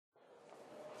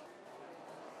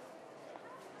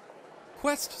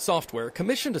Quest Software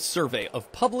commissioned a survey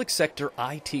of public sector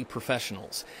IT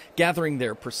professionals, gathering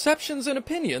their perceptions and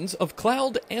opinions of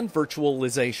cloud and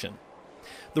virtualization.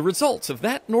 The results of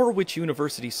that Norwich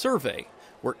University survey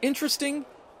were interesting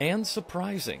and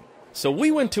surprising. So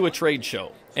we went to a trade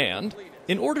show, and,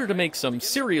 in order to make some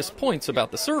serious points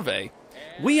about the survey,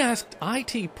 we asked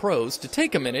IT pros to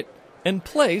take a minute and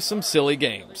play some silly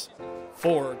games.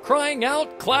 For crying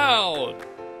out cloud!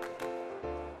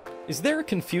 Is there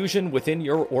confusion within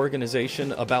your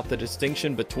organization about the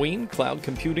distinction between cloud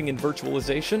computing and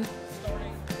virtualization?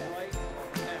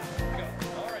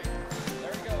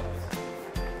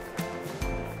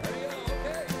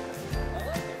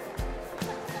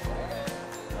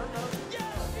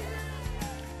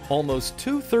 Almost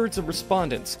 2/3 of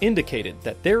respondents indicated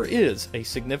that there is a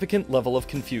significant level of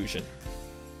confusion.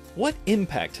 What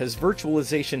impact has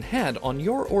virtualization had on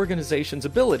your organization's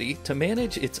ability to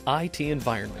manage its IT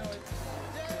environment?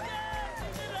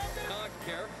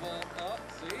 Careful. Oh,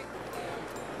 see?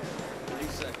 3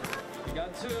 seconds. You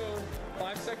got 2.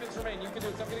 5 seconds remain. You can do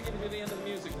it. I'm going to give you the end of the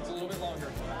music. It's a little bit longer.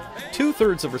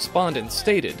 2/3 of respondents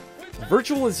stated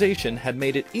virtualization had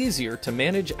made it easier to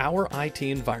manage our IT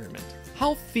environment.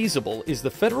 How feasible is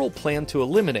the federal plan to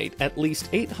eliminate at least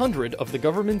 800 of the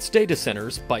government's data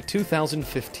centers by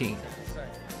 2015?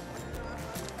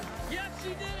 Yes, she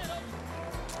did it!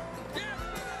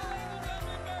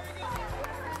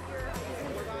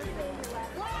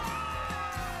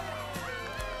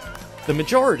 The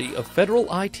majority of federal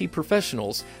IT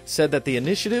professionals said that the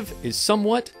initiative is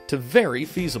somewhat to very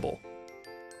feasible.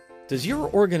 Does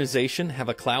your organization have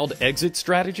a cloud exit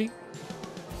strategy?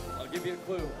 I'll give you a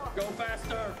clue. Go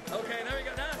faster. Okay, there you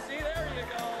go. Now, see, there you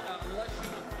go. Unless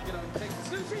you take the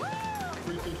sushi.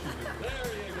 Free sushi. There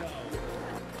you go.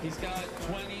 He's got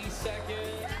 20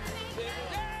 seconds. There you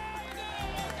go.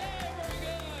 Okay, very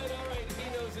good. All right, he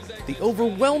knows his exit. The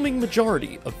overwhelming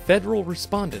majority of federal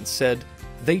respondents said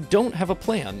they don't have a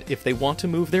plan if they want to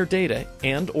move their data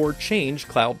and/or change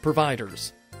cloud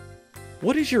providers.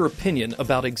 What is your opinion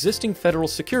about existing federal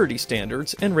security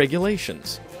standards and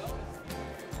regulations?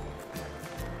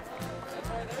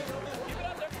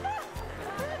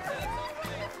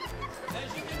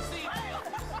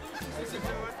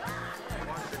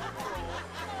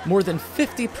 More than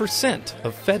 50%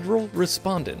 of federal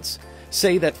respondents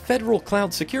say that federal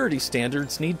cloud security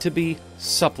standards need to be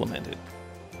supplemented.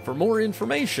 For more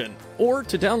information or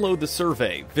to download the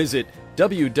survey, visit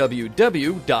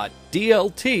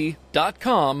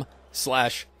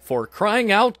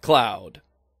www.dlt.com/forcryingoutcloud.